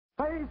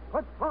Space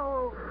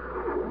Patrol!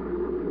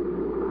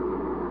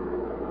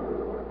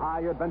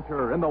 High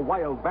adventure in the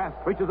wild, vast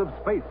reaches of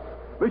space.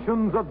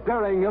 Missions of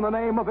daring in the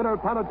name of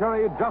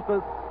interplanetary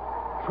justice.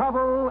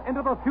 Travel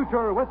into the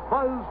future with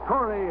Buzz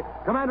Corey,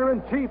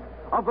 Commander-in-Chief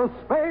of the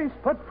Space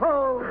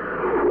Patrol.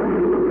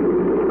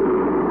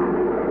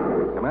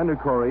 Commander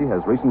Corey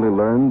has recently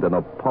learned an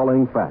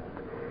appalling fact.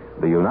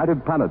 The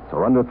United Planets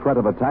are under threat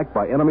of attack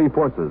by enemy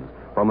forces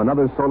from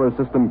another solar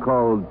system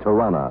called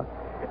Tiranna.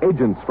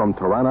 Agents from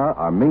Tiranna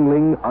are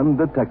mingling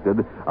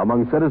undetected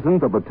among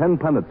citizens of the 10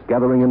 planets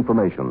gathering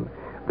information.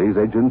 These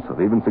agents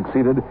have even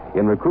succeeded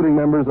in recruiting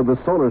members of the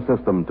solar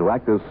system to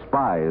act as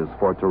spies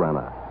for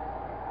Tiranna.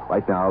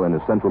 Right now, in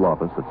his central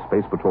office at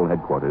Space Patrol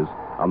headquarters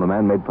on the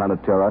man-made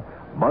planet Terra,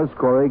 Buzz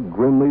Corey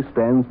grimly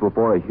stands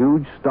before a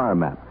huge star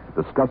map,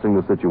 discussing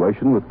the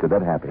situation with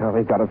Cadet Happy. Well,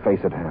 we've got to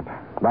face it, Hap.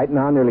 Right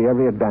now, nearly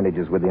every advantage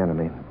is with the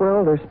enemy.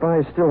 Well, their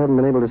spies still haven't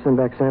been able to send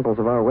back samples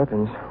of our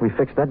weapons. We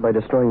fixed that by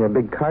destroying their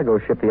big cargo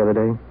ship the other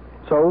day.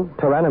 So,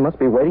 Tiranna must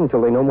be waiting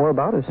till they know more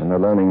about us. And they're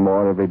learning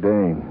more every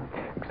day.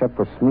 Except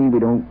for Smee, we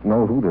don't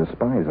know who their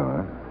spies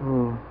are.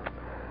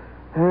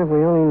 If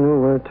we only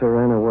knew where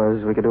Tiranna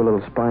was, we could do a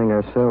little spying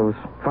ourselves.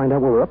 Find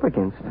out what we're up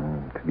against.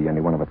 Could be any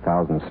one of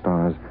 1,000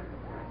 stars.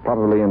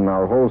 Probably in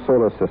our whole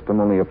solar system,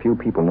 only a few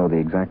people know the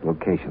exact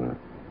location.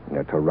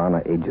 They're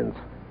Tiranna agents.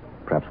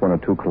 Perhaps one or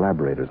two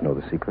collaborators know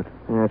the secret.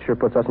 Yeah, it sure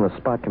puts us in a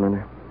spot,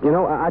 Commander. You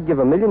know, I'd give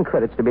 1,000,000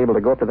 credits to be able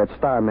to go up to that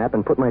star map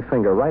and put my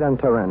finger right on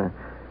Tiranna.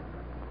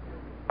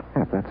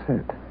 Yeah, that's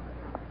it.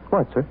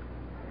 What, sir?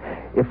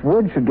 If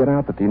word should get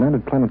out that the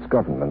United Planets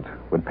government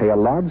would pay a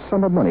large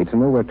sum of money to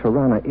know where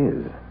Tiranna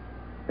is,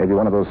 maybe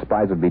one of those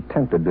spies would be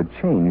tempted to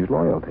change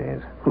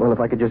loyalties. Well, if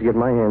I could just get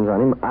my hands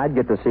on him, I'd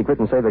get the secret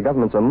and save the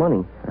government some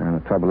money. And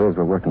the trouble is,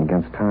 we're working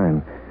against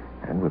time,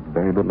 and with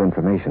very little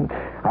information.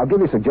 I'll give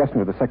you a suggestion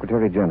to the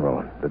Secretary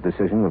General. The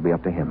decision will be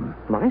up to him.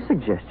 My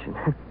suggestion?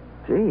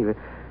 Gee,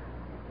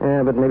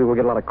 but maybe we'll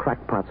get a lot of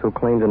crackpots who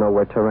claim to know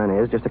where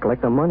Tiranna is just to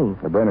collect the money.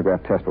 The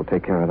brainograph test will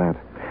take care of that.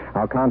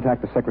 I'll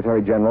contact the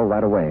Secretary General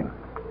right away.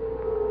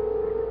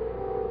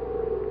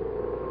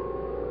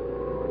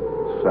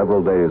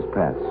 Several days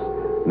pass.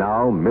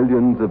 Now,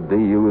 millions of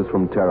DUs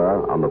from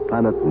Terra on the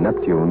planet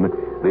Neptune,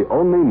 the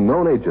only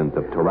known agent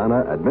of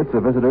Tiranna, admits a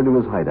visitor to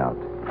his hideout.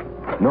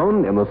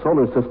 Known in the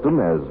solar system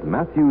as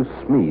Matthew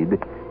Smeed,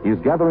 he's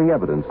gathering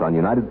evidence on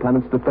United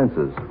Planets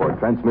defenses for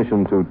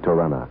transmission to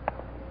Tiranna.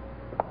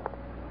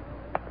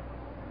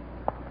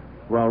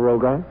 Well,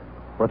 Rogan,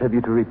 what have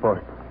you to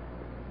report?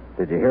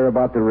 Did you hear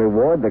about the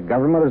reward the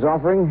government is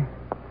offering?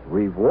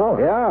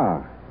 Reward?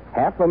 Yeah.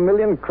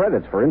 500,000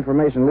 credits for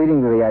information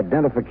leading to the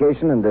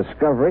identification and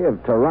discovery of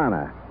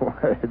Tiranna.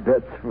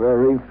 That's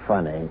very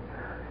funny.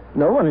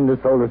 No one in the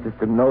solar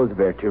system knows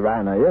where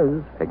Tiranna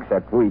is,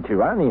 except we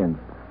Tyrannians.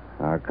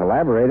 Our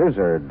collaborators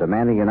are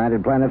demanding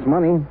United Planets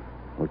money.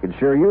 We could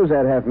sure use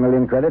that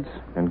 500,000 credits.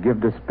 And give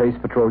the Space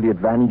Patrol the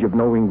advantage of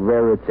knowing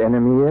where its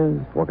enemy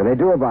is? What can they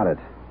do about it?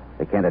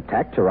 They can't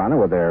attack Tiranna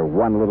with their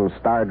one little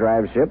star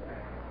drive ship.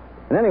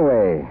 And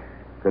anyway,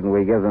 couldn't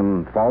we give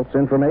them false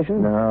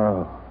information?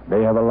 No.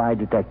 They have a lie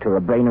detector,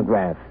 a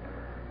brainograph.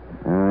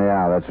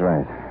 Yeah, that's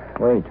right.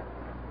 Wait.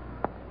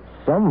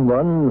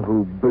 Someone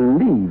who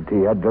believed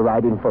he had the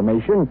right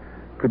information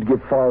could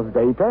give false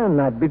data and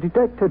not be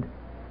detected.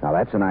 Now,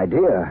 that's an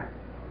idea.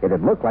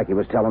 It'd look like he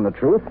was telling the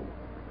truth.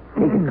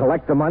 He could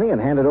collect the money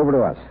and hand it over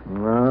to us.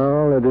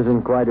 Well, it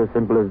isn't quite as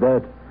simple as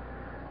that.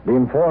 The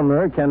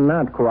informer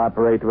cannot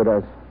cooperate with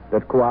us.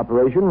 That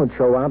cooperation would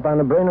show up on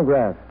the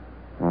brainograph.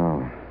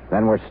 Oh,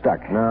 then we're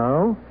stuck.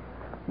 No.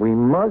 We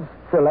must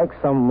select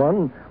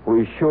someone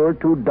who is sure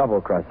to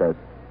double-cross us.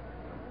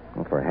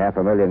 Well, for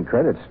 500,000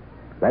 credits,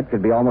 that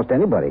could be almost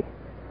anybody.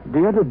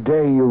 The other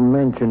day you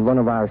mentioned one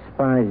of our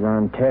spies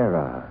on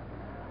Terra.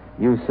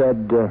 You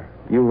said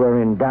you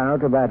were in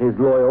doubt about his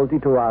loyalty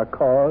to our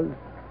cause?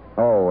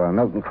 Oh,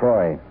 Milton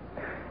Croy.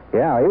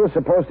 Yeah, he was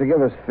supposed to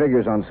give us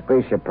figures on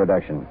spaceship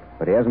production,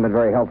 but he hasn't been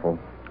very helpful.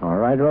 All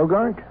right,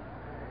 Rogart.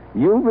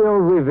 You will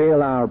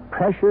reveal our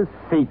precious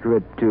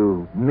secret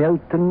to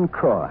Milton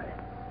Croy.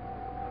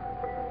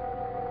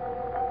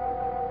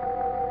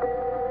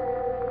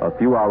 A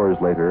few hours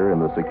later, in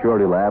the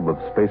security lab of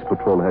Space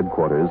Patrol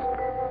headquarters,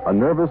 a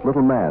nervous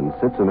little man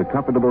sits in a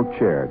comfortable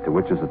chair to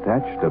which is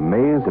attached a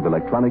maze of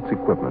electronics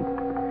equipment.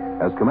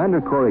 As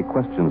Commander Corey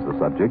questions the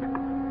subject,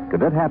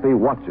 Cadet Happy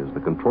watches the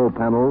control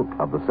panel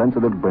of the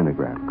sensitive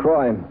brainograph.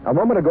 Croy, a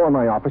moment ago in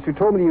my office, you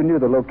told me you knew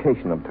the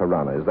location of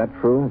Tiranna. Is that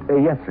true?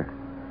 Yes, sir.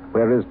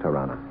 Where is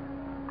Tiranna?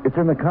 It's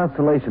in the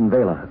constellation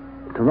Vela.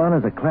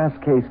 Tiranna's a Class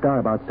K star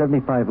about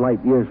 75 light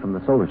years from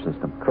the solar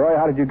system. Croy,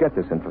 how did you get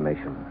this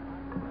information?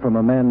 From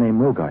a man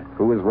named Rogart.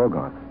 Who is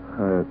Rogart?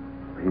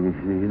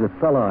 He's a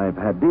fellow I've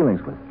had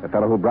dealings with. A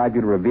fellow who bribed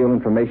you to reveal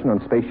information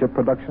on spaceship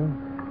production?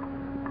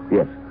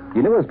 Yes.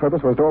 You knew his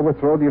purpose was to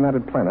overthrow the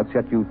United Planets,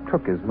 yet you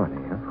took his money,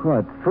 huh? Well,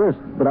 at first,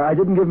 but I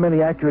didn't give him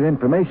any accurate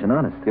information,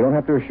 honest. You don't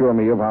have to assure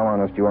me of how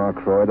honest you are,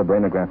 Croy. The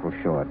brainograph will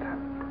show it.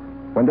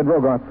 When did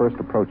Rogart first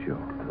approach you?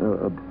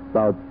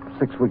 About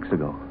 6 weeks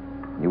ago.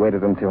 You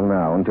waited until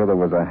now, until there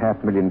was a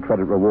 $500,000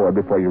 credit reward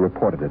before you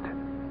reported it.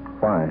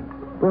 Why?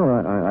 Well,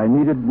 I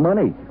needed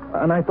money,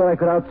 and I thought I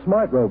could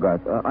outsmart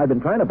Rogarth. I've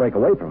been trying to break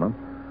away from him.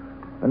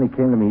 Then he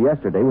came to me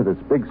yesterday with this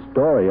big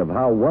story of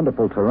how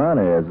wonderful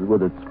Tiranna is,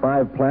 with its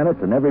 5 planets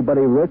and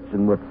everybody rich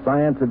and with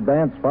science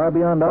advanced far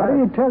beyond Why ours.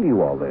 did he tell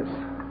you all this?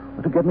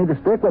 To get me to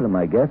stick with him,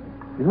 I guess.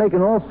 He's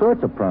making all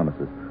sorts of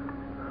promises.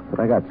 But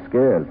I got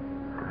scared.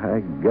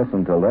 I guess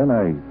until then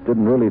I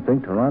didn't really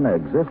think Tiranna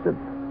existed.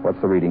 What's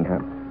the reading,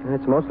 Hap?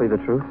 It's mostly the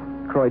truth.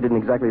 Croy didn't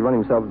exactly run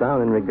himself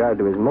down in regard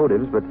to his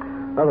motives, but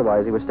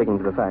otherwise he was sticking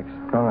to the facts.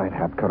 All right,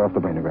 Hap, cut off the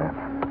brainograph.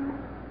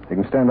 You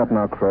can stand up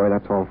now, Croy.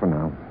 That's all for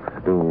now.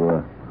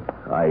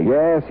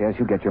 Yes,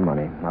 you get your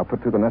money. I'll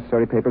put through the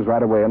necessary papers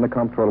right away, and the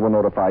comptroller will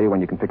notify you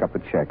when you can pick up the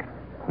check.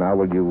 Now,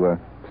 will you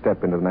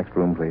step into the next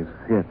room, please?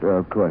 Yes,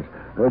 of course.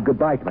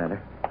 Goodbye,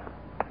 Commander.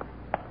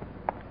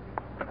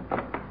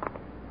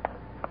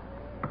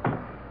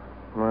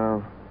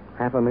 Well,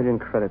 500,000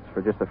 credits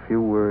for just a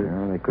few words.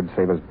 Yeah, they could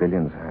save us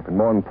billions, Hap. And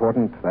more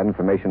important, that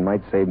information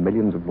might save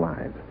millions of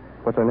lives.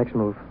 What's our next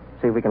move?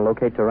 See if we can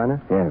locate Tiranna?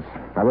 Yes.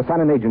 I will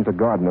assign an agent to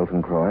guard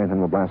Milton Croy, then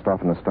we'll blast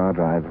off in the star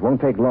drive. It won't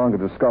take long to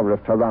discover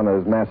if Tiranna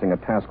is massing a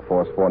task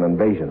force for an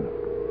invasion.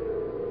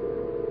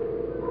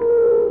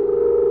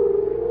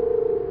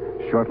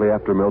 Shortly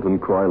after Milton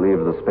Croy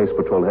leaves the Space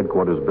Patrol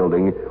headquarters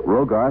building,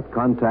 Rogarth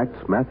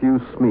contacts Matthew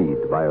Smead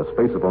via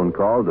spacephone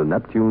call to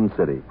Neptune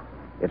City.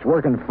 It's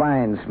working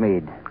fine,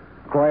 Smead.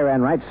 Croy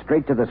ran right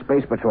straight to the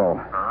Space Patrol.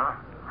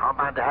 How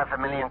about the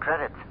 500,000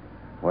 credits?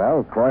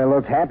 Well, Croy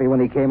looked happy when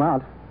he came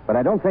out, but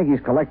I don't think he's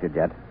collected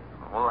yet.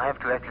 We'll have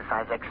to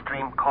exercise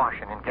extreme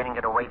caution in getting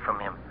it away from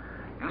him.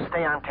 You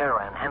stay on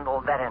Terra and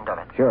handle that end of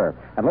it. Sure.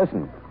 And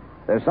listen,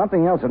 there's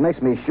something else that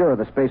makes me sure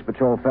the Space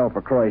Patrol fell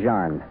for Croy's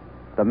yarn.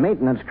 The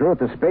maintenance crew at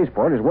the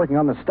spaceport is working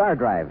on the star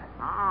drive.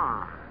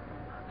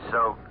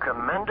 So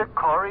Commander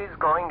Corey's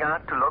going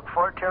out to look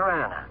for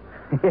Tiranna.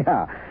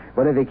 Yeah,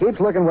 but if he keeps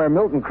looking where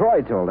Milton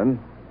Croy told him,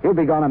 he'll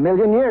be gone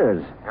 1,000,000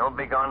 years. He'll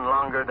be gone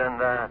longer than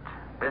that.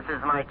 This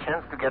is my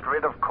chance to get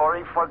rid of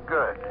Corey for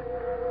good.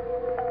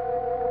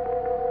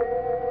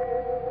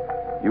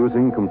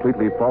 Using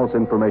completely false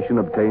information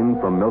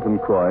obtained from Milton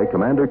Croy,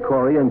 Commander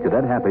Corey and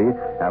Cadet Happy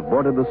have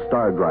boarded the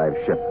star drive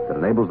ship that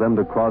enables them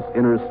to cross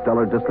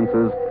interstellar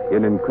distances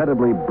in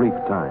incredibly brief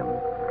time.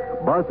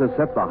 Buzz has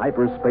set the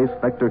hyperspace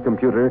vector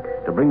computer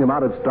to bring them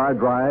out of star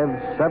drive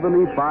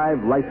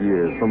 75 light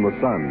years from the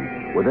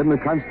sun within the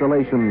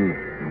constellation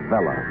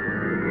Vela.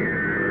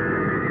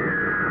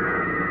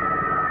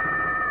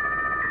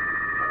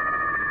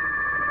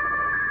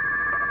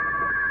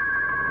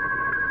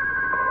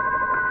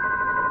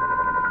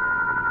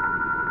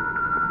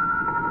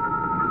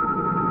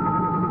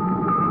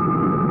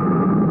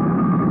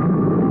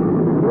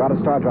 We're out of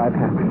star drive,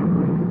 Hap.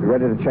 Be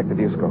ready to check the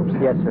viewscopes.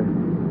 Yes, sir.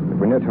 If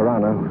we're near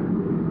Tiranna,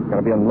 we've got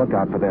to be on the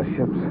lookout for their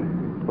ships.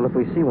 Well, if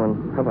we see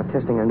one, how about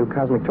testing our new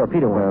cosmic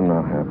torpedo Well, one?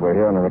 no, Hap. We're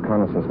here on a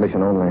reconnaissance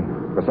mission only.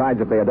 Besides,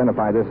 if they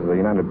identify this as a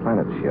United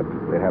Planets ship,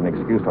 they'd have an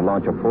excuse to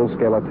launch a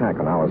full-scale attack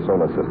on our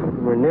solar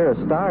system. We're near a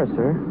star,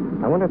 sir.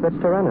 I wonder if that's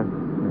Tiranna.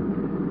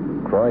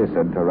 Croy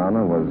said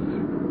Tiranna was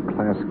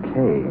Class K,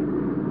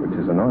 which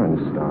is an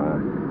orange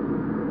star.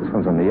 This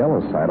one's on the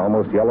yellow side,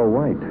 almost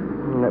yellow-white.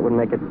 That would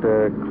make it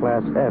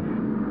Class F.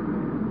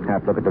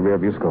 Hap, look at the rear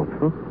viewscope.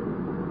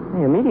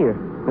 Hey, a meteor.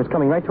 It's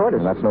coming right toward us.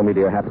 And that's no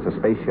meteor, Hap. It's a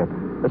spaceship.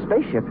 A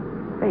spaceship.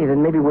 Hey,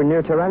 then maybe we're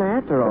near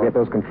Tiranna after all. Maybe at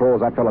those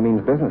controls, that fella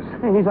means business.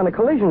 Hey, he's on a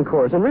collision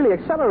course and really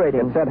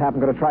accelerating. It said Hap, I'm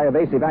going to try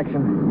evasive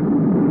action.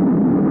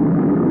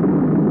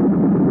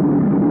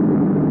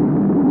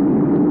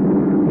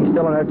 He's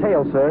still on our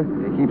tail, sir.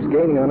 If he keeps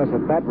gaining on us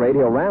at that rate,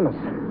 he'll ram us.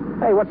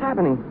 Hey, what's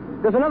happening?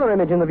 There's another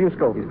image in the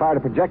viewscope. He's fired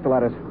a projectile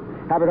at us.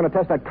 Hap, we're going to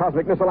test that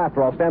cosmic missile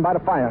after all. Stand by to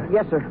fire.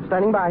 Yes, sir.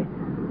 Standing by.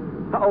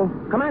 Uh-oh.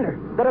 Commander,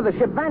 that other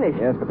ship vanished.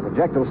 Yes, but the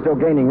projectile's still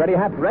gaining. Ready,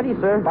 Hap? Ready,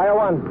 sir. Fire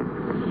one.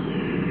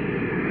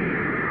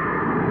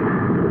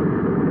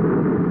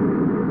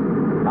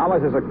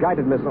 Ours is a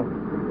guided missile.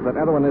 If that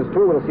other one is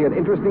too, we'll see an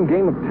interesting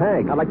game of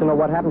tag. I'd like to know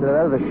what happened to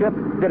that other ship.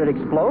 Did it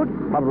explode?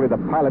 Probably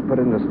the pilot put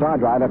it in the star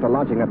drive after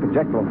launching that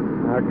projectile.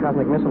 Our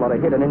cosmic missile ought to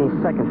hit at any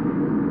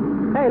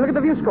second. Hey, look at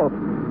the viewscope.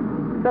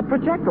 That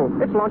projectile.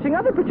 It's launching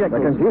other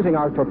projectiles. They're confusing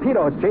our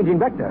torpedo. It's changing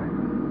vector.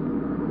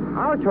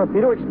 Our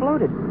torpedo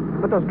exploded.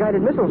 But those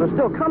guided missiles are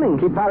still coming.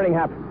 Keep firing,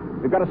 Hap.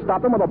 We've got to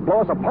stop them or they'll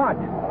blow us apart.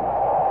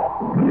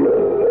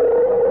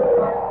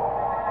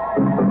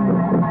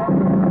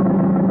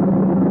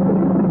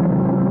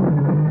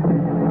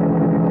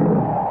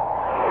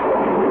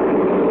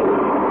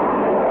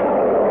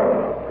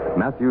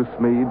 Matthew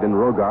Smead and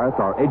Rogarth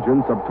are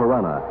agents of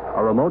Tiranna,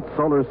 a remote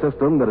solar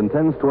system that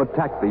intends to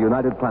attack the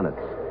United Planets.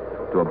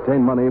 To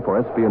obtain money for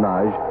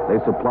espionage, they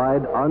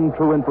supplied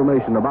untrue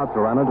information about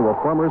Tiranna to a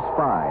former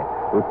spy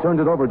who turned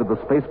it over to the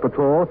Space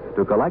Patrol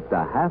to collect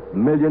a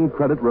 $500,000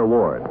 credit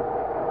reward.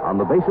 On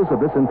the basis of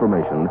this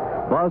information,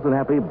 Buzz and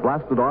Happy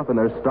blasted off in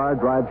their star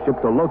drive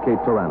ship to locate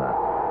Tiranna.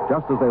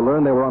 Just as they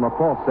learned they were on a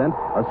false scent,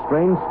 a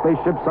strange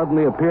spaceship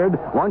suddenly appeared,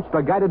 launched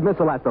a guided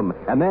missile at them,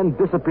 and then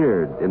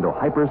disappeared into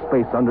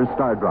hyperspace under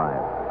star drive.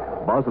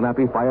 Buzz and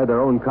Happy fired their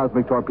own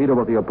cosmic torpedo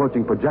at the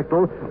approaching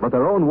projectile, but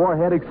their own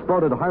warhead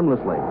exploded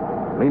harmlessly.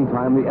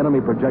 Meantime, the enemy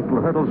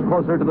projectile hurtles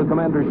closer to the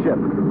commander's ship.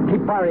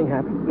 Keep firing,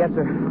 Hap. Yes,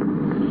 sir.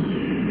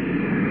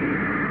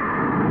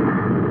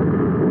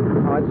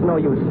 Oh, it's no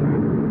use,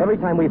 sir. Every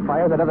time we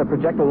fire, that other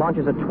projectile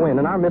launches a twin,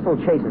 and our missile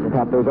chases it.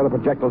 Hap, those other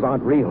projectiles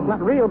aren't real.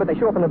 Not real, but they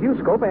show up in the view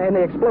scope, and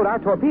they explode our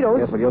torpedoes.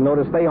 Yes, but you'll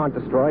notice they aren't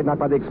destroyed, not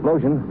by the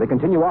explosion. They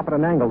continue off at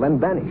an angle, then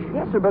vanish.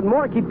 Yes, sir, but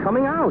more keep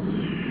coming out.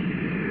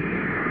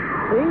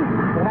 See?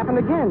 It happened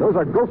again. Those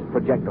are ghost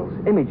projectiles,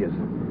 images.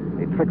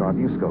 They trick our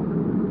view scope.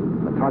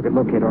 The target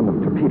locator on the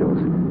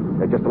torpedoes.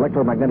 They're just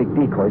electromagnetic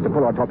decoys to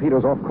pull our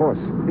torpedoes off course.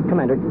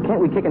 Commander,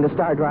 can't we kick into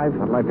star drive?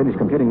 Not till I finish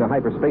computing the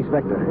hyperspace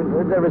vector.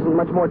 There isn't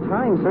much more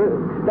time,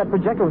 sir. That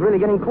projectile's really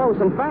getting close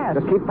and fast.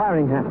 Just keep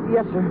firing, Hap.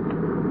 Yes, sir.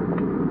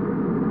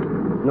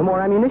 No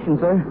more ammunition,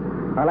 sir.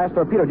 Our last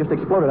torpedo just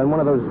exploded on one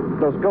of those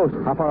ghosts.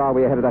 How far are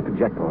we ahead of that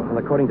projectile? Well,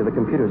 according to the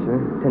computer, sir,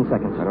 10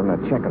 seconds. I don't know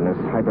check on this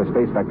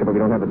hyperspace vector, but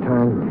we don't have the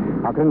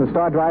time. I'll get in the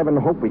star drive and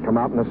hope we come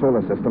out in the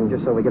solar system.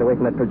 Just so we get away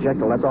from that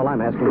projectile, that's all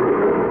I'm asking.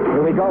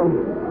 Here we go.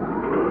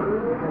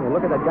 Hey,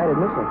 look at that guided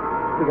missile.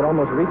 We could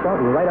almost reach out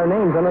and write our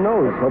names on the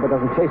nose. Let's hope it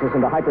doesn't chase us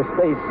into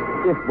hyperspace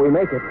if we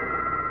make it.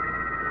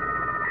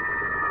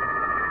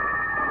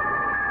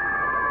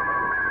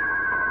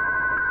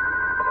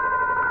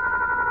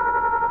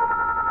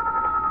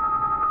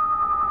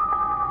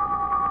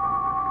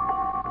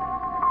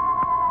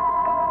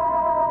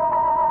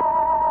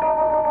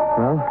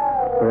 Well,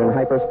 we're in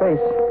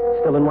hyperspace.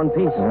 Still in one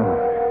piece.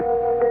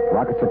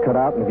 Rockets are cut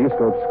out and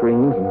viewscope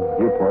screens and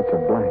viewports are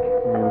black.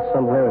 And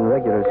somewhere in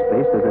regular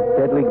space, there's a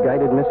deadly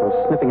guided missile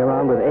sniffing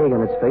around with egg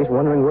on its face,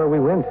 wondering where we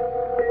went.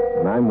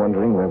 And I'm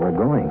wondering where we're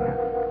going.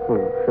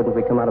 Well, shouldn't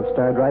we come out of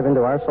star drive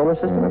into our solar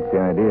system? That's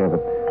the idea,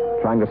 but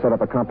trying to set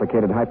up a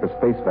complicated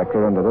hyperspace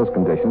vector under those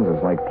conditions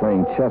is like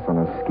playing chess on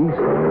a ski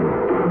slope.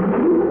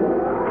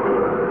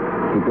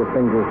 Keep your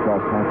fingers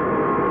crossed, Hap.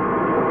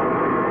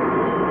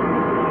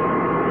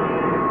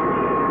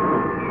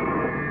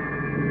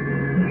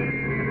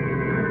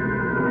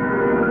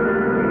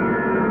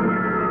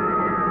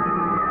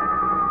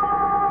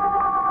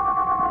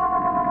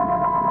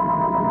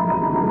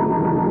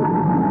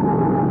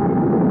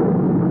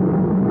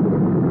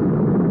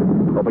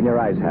 Open your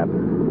eyes, Hap.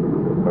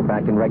 We're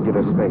back in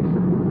regular space.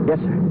 Yes,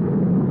 sir.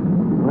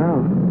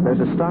 Well, there's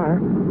a star.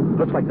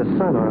 Looks like the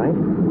sun, all right.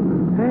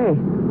 Hey,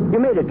 you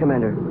made it,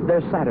 Commander.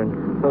 There's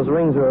Saturn. Those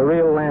rings are a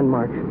real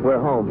landmark.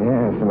 We're home.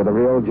 Yes, and with a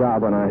real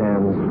job on our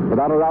hands.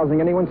 Without arousing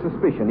anyone's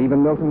suspicion,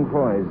 even Milton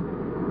Croy's.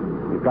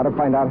 We've got to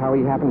find out how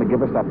he happened to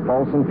give us that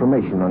false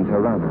information on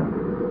Tiranna.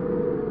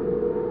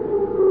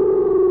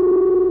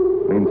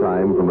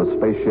 Meantime, from a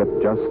spaceship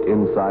just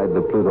inside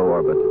the Pluto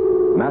orbit,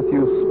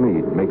 Matthew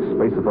Smead makes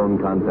spaceophone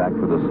contact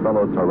with his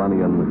fellow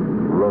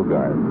Tirannian,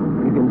 Rogart.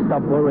 You can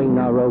stop worrying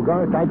now,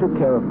 Rogart. I took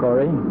care of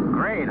Corey.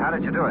 Great. How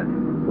did you do it?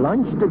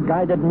 Launched a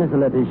guided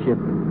missile at his ship.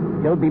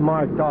 He'll be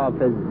marked off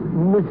as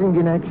missing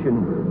in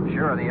action.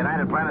 Sure, the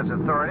United Planets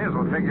authorities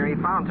will figure he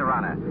found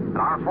Tiranna, and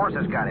our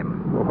forces got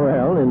him.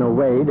 Well, in a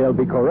way, they'll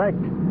be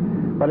correct.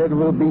 But it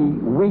will be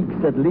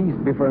weeks at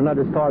least before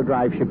another star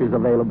drive ship is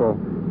available.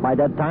 By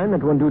that time,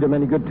 it won't do them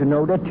any good to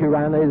know that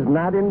Tiranna is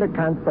not in the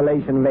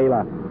constellation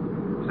Vela.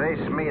 Say,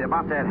 Smead,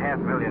 about that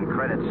 500,000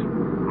 credits.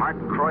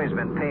 Martin Croy's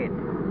been paid.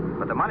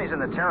 But the money's in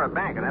the Terra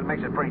Bank, and that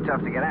makes it pretty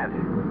tough to get at.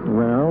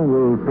 Well,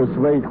 we'll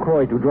persuade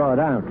Croy to draw it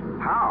out.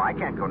 How? I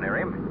can't go near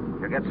him.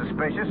 He'll get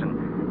suspicious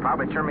and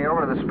probably turn me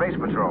over to the Space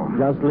Patrol.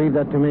 Just leave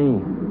that to me.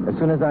 As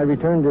soon as I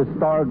return this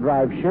star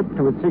drive ship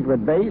to its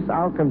secret base,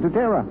 I'll come to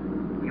Terra.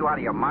 You out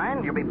of your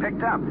mind? You'll be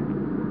picked up.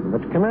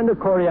 But Commander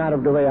Corey out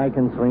of the way, I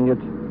can swing it.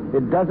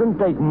 It doesn't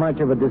take much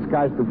of a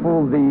disguise to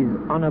fool these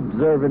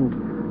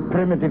unobservant,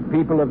 primitive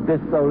people of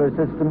this solar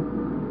system.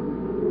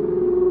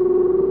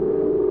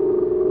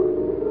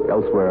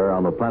 Elsewhere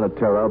on the planet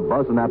Terra,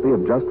 Buzz and Happy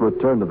have just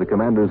returned to the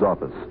commander's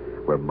office,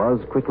 where Buzz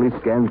quickly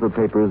scans the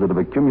papers that have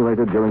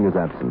accumulated during his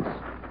absence.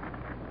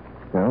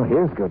 Well,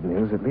 here's good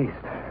news, at least.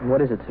 What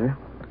is it, sir?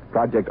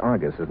 Project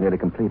Argus is nearly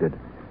completed.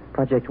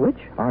 Project which?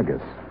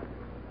 Argus.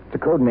 It's a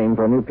code name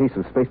for a new piece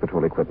of Space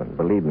Patrol equipment.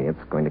 Believe me,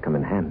 it's going to come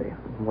in handy.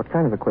 What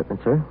kind of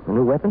equipment, sir? A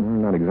new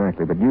weapon? Not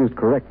exactly, but used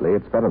correctly,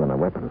 it's better than a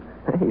weapon.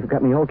 Hey, you've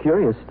got me all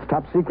curious. It's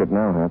top secret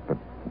now, Hap, but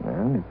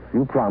well, if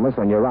you promise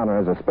on your honor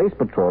as a space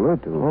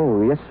patroller to...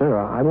 Oh, yes, sir.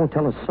 I won't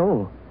tell a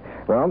soul.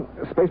 Well,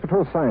 Space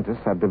Patrol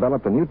scientists have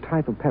developed a new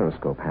type of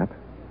periscope, Hap.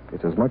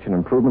 It's as much an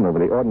improvement over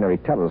the ordinary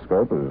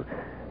telescope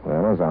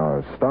as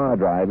our star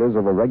drive is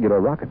over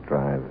regular rocket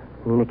drive.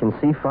 You mean it can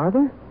see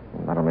farther?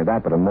 Not only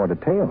that, but in more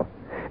detail.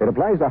 It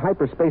applies the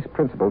hyperspace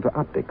principle to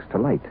optics, to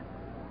light.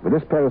 With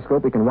this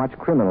periscope, we can watch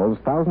criminals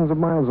thousands of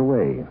miles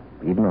away,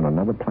 even on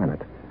another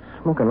planet.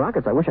 Smoking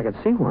rockets, I wish I could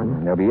see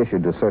one. They'll be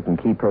issued to certain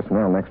key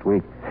personnel next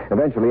week.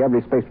 Eventually,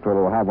 every Space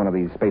Patrol will have one of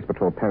these Space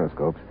Patrol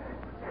periscopes.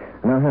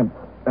 Now,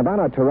 about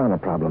our Tiranna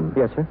problem.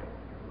 Yes, sir.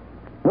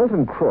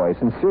 Milton Croy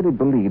sincerely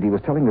believed he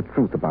was telling the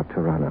truth about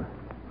Tiranna.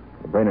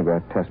 The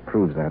brainograph test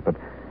proves that, but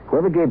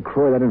whoever gave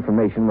Croy that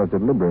information was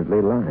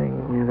deliberately lying.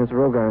 Yeah, that's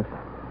Rogarth,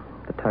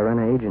 the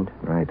Tiranna agent.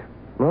 Right.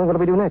 Well, what do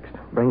we do next?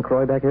 Bring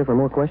Croy back here for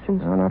more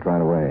questions? No, not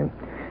right away.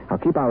 I'll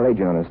keep our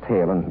agent on his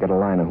tail and get a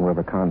line on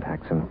whoever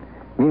contacts him.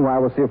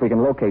 Meanwhile, we'll see if we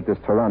can locate this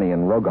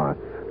Tyrannian Rogarth.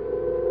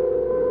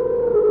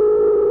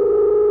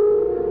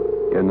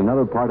 In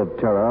another part of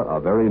Terra, a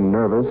very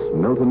nervous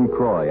Milton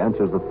Croy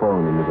answers the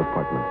phone in his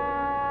apartment.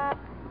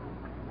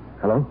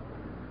 Hello?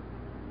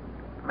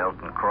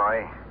 Milton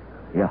Croy?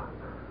 Yeah.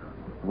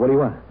 What do you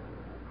want?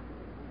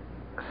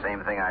 The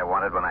same thing I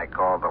wanted when I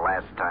called the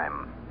last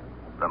time.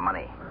 The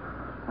money.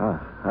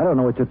 I don't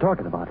know what you're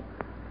talking about.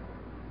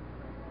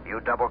 You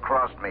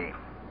double-crossed me.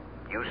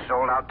 You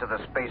sold out to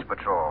the Space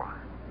Patrol.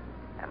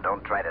 And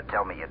don't try to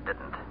tell me you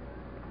didn't.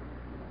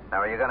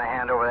 Now, are you going to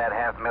hand over that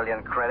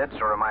 500,000 credits,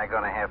 or am I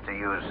going to have to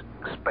use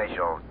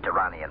special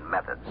Tyrannian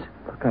methods?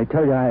 Look, I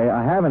tell you,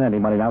 I haven't any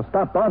money now.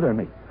 Stop bothering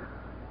me.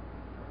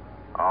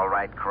 All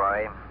right,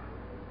 Croy.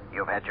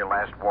 You've had your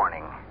last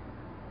warning.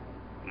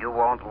 You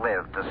won't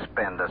live to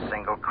spend a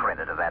single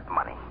credit of that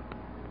money.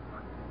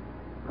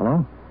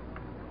 Hello?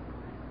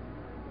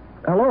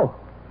 Hello?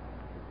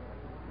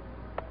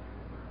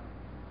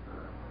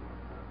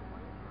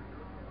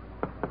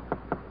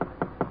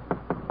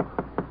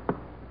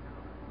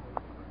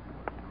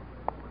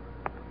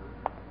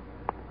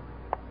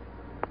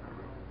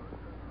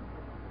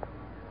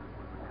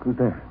 Who's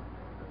there?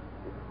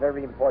 It's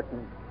very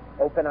important.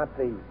 Open up,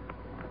 please.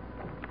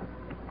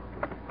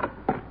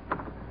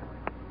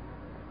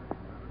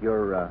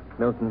 You're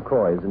Milton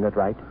Croy, isn't that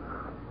right?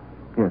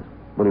 Yes.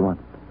 What do you want?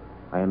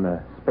 I am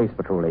a Space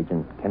Patrol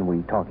agent. Can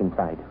we talk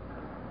inside?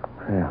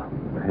 Yeah.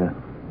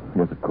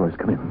 Yes, of course.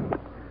 Come in.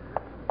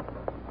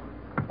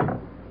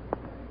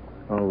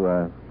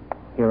 Oh,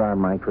 here are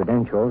my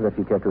credentials, if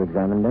you care to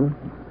examine them.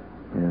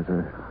 Yes,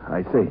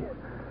 I see.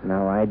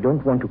 Now, I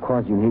don't want to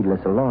cause you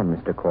needless alarm,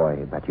 Mr.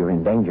 Croy, but you're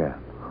in danger.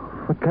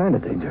 What kind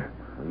of danger?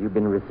 You've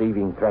been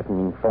receiving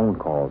threatening phone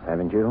calls,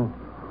 haven't you?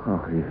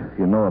 Oh,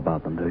 you know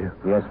about them, do you?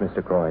 Yes,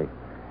 Mr. Croy.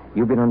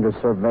 You've been under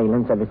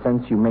surveillance ever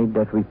since you made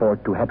that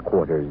report to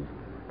headquarters.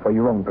 For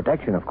your own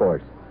protection, of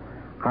course.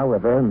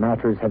 However,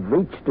 matters have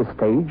reached a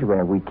stage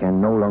where we can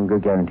no longer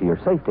guarantee your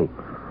safety.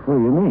 What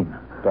do you mean?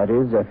 That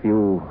is, if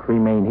you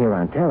remain here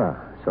on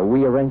Terra. So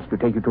we arranged to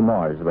take you to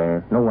Mars,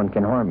 where no one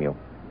can harm you.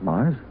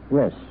 Mars?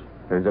 Yes.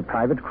 There's a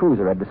private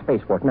cruiser at the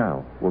spaceport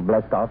now. We'll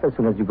blast off as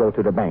soon as you go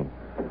to the bank.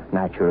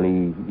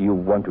 Naturally, you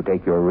want to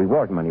take your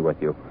reward money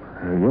with you.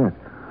 Yes.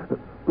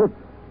 Look,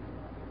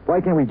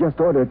 why can't we just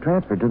order a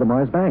transfer to the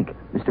Mars Bank?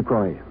 Mr.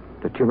 Croy,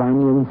 the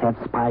Tyrannians have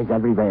spies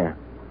everywhere.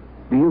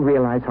 Do you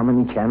realize how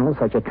many channels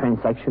such a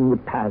transaction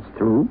would pass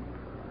through?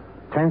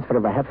 Transfer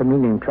of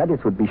 500,000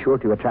 credits would be sure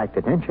to attract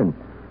attention.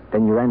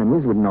 Then your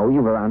enemies would know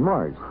you were on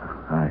Mars.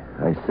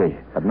 I see.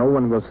 But no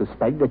one will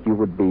suspect that you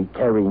would be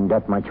carrying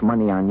that much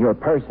money on your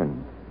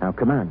person. Now,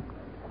 come on.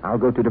 I'll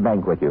go to the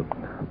bank with you.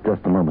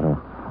 Just a moment.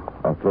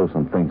 I'll throw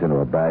some things into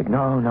a bag.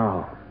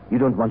 No. You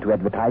don't want to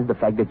advertise the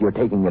fact that you're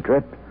taking a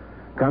trip.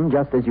 Come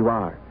just as you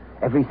are.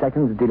 Every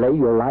second's delay,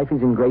 your life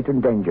is in greater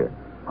danger.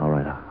 All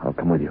right, I'll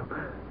come with you.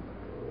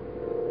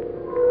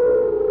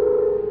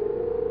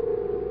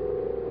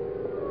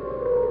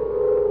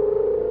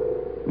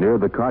 Near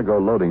the cargo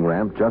loading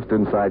ramp, just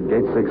inside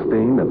Gate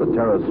 16 at the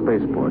Terra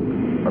spaceport,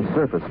 a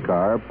surface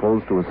car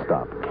pulls to a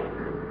stop.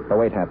 Oh,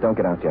 wait, Hap, don't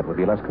get out yet. We'll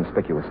be less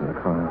conspicuous in the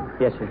car.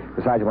 Yes, sir.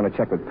 Besides, I want to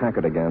check with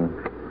Packard again.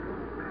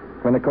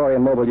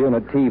 Winnicorian Mobile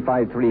Unit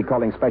T-53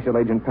 calling Special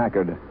Agent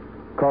Packard.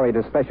 Corey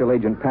to Special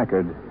Agent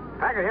Packard.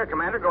 Packard here,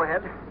 Commander. Go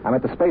ahead. I'm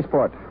at the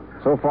spaceport.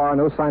 So far,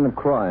 no sign of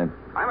Croy.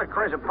 I'm at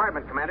Croy's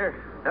apartment, Commander.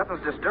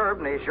 Nothing's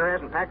disturbed, and he sure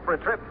hasn't packed for a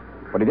trip.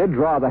 But he did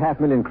draw the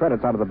 500,000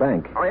 credits out of the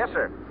bank. Oh, yes,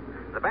 sir.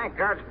 The bank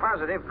guard's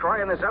positive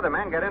Croy and this other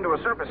man got into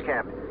a surface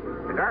cab.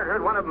 The guard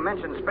heard one of them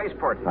mention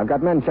spaceport. I've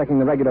got men checking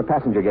the regular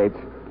passenger gates.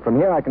 From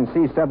here, I can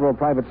see several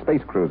private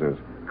space cruisers.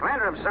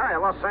 Commander, I'm sorry I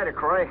lost sight of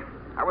Croy.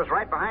 I was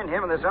right behind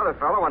him and this other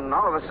fellow, and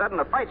all of a sudden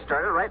a fight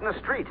started right in the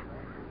street.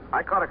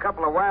 I caught a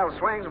couple of wild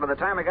swings, and by the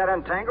time I got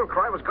untangled,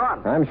 Croy was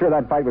gone. I'm sure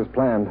that fight was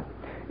planned.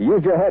 You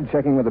used your head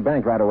checking with the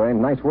bank right away.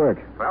 Nice work.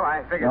 Well,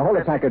 I figured... Now, hold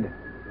it, Packard.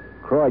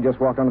 Croy just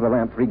walked onto the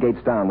ramp 3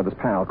 gates down with his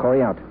pal.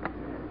 Corey out.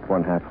 Come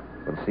on, Hap.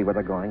 We'll see where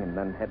they're going and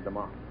then head them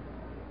off.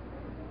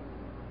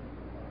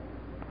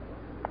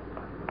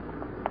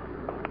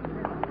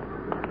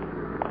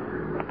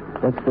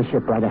 That's the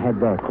ship right ahead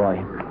there,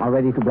 Croy. All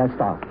ready to blast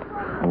off.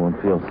 I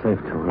won't feel safe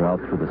till we're out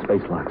through the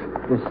space locks.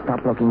 Just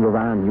stop looking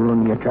around. You'll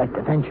only attract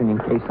attention in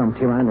case some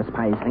Tiranna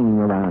spy is hanging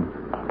around.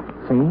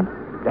 See?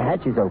 The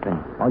hatch is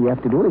open. All you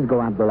have to do is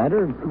go out the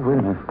ladder. Wait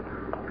a minute.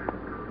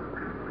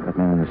 That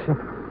man on the ship?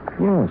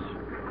 Yes.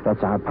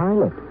 That's our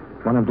pilot.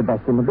 One of the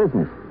best in the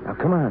business. Now,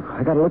 come on.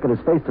 I got to look at his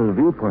face to the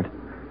viewport.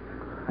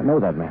 I know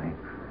that man.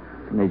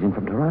 He's an agent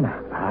from Tiranna.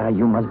 Ah,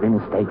 you must be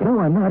mistaken.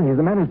 No, I'm not. He's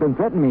the man who's been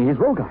threatening me. He's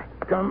Rogarth.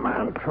 Come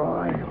on,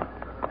 Croy.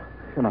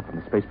 You're not from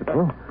the Space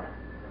Patrol.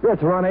 You're a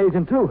Tiranna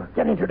agent, too.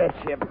 Get into that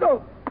ship.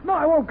 No,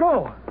 I won't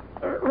go.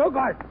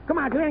 Rogart, come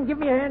out here and give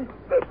me a hand.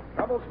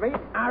 Trouble, Smith?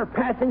 Our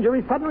passenger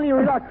is suddenly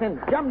reluctant.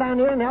 Jump down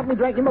here and help me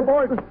drag him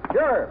aboard.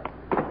 Sure.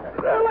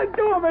 Let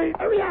go of me.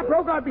 Hurry up,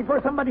 Rogart,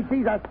 before somebody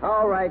sees us.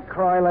 All right,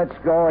 Croy, let's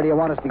go, or do you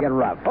want us to get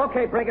rough?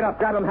 Okay, break it up.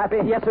 Grab him, Happy.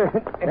 Yes, sir.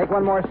 Take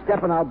one more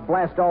step and I'll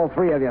blast all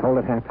three of you. Hold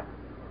it, Hap.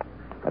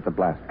 That's a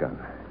blast gun.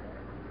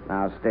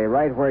 Now stay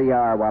right where you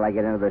are while I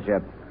get into the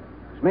ship.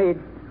 Smead,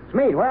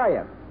 where are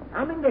you?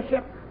 I'm in the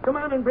ship. Come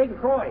on and bring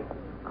Croy.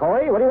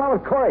 Corey? What do you want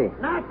with Corey?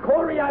 Not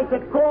Corey, I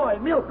said Croy.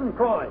 Milton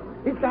Croy.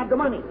 He's got the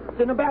money. It's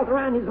in a belt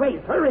around his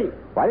waist. Hurry.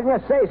 Why didn't you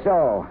say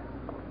so?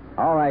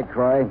 All right,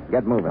 Croy,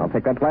 get moving. I'll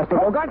take that blaster.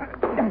 Oh, God.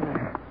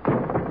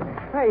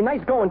 Hey,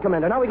 nice going,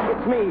 Commander. Now we can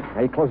get Smead.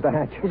 Hey, close the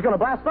hatch. He's going to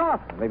blast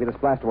off. Maybe this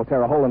blaster will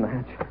tear a hole in the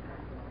hatch.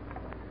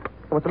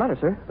 What's the matter,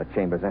 sir? The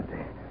chamber's empty.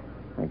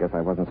 I guess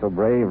I wasn't so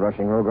brave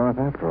rushing Rogarth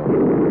after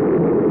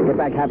all. Get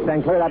back, Hap.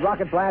 Stand clear of that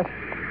rocket blast.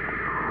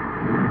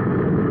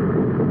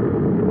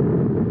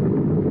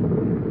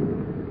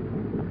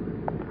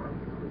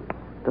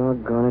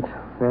 Doggone it.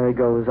 There he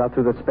goes, out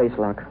through the space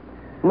lock.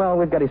 Well,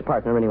 we've got his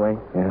partner anyway.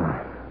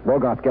 Yeah.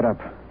 Rogarth, get up.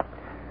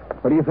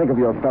 What do you think of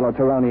your fellow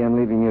Tyrannian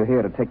leaving you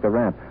here to take the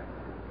ramp?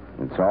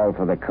 It's all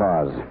for the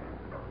cause.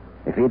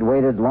 If he'd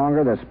waited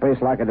longer, the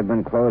space lock would have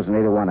been closed and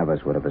neither one of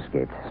us would have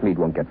escaped. Smead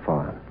won't get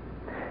far.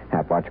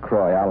 Hap, watch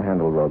Croy. I'll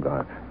handle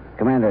Rogarth.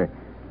 Commander,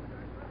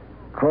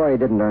 Croy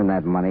didn't earn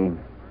that money.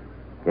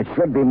 It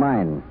should be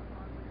mine.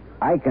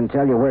 I can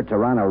tell you where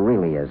Tiranna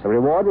really is. The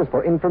reward was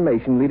for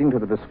information leading to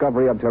the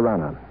discovery of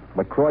Tiranna.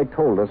 What Croy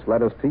told us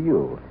led us to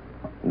you.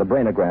 And the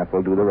brainograph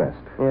will do the rest.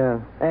 Yeah.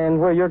 And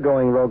where you're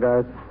going,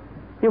 Rogarth,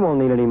 you won't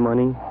need any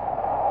money.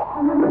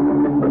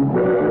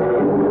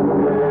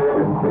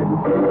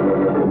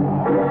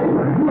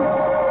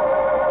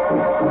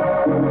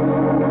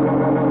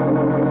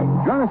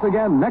 Join us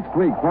again next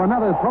week for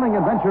another thrilling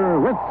adventure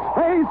with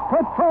Space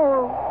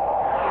Patrol.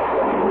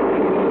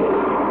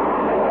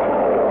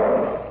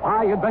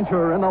 High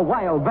adventure in the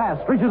wild,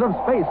 vast reaches of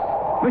space.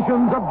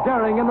 Missions of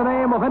daring in the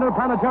name of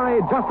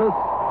interplanetary justice.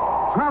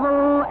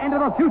 Travel into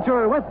the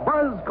future with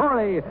Buzz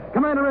Corey,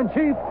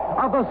 Commander-in-Chief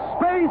of the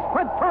Space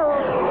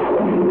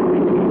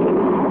Patrol.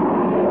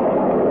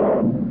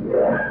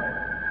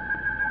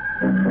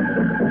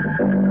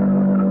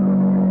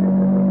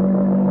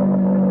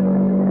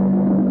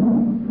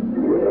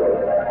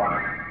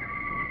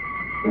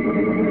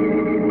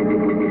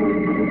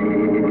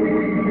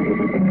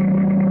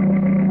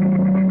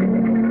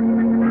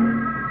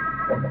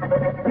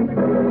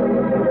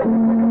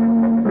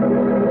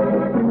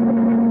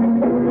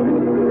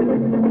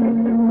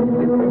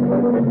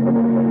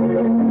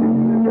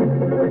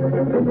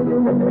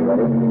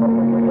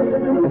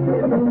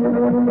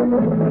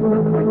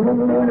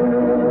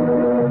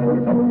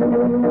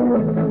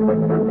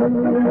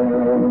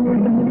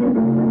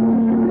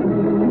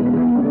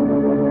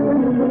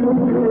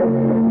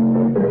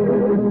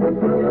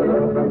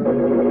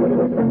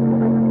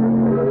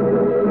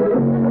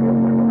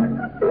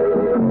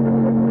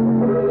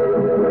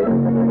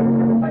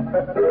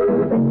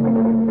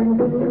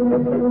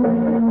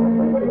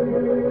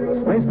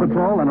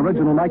 Patrol, an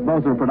original Mike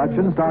Moser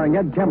production starring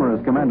Ed Kemmer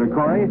as Commander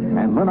Corey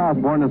and Lynn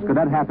Osborne as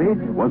Cadet Happy,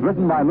 was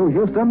written by Lou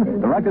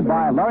Houston, directed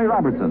by Larry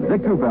Robertson.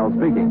 Dick Tufeld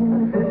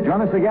speaking.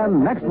 Join us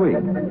again next week.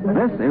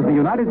 This is the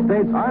United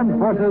States Armed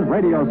Forces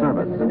Radio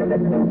Service.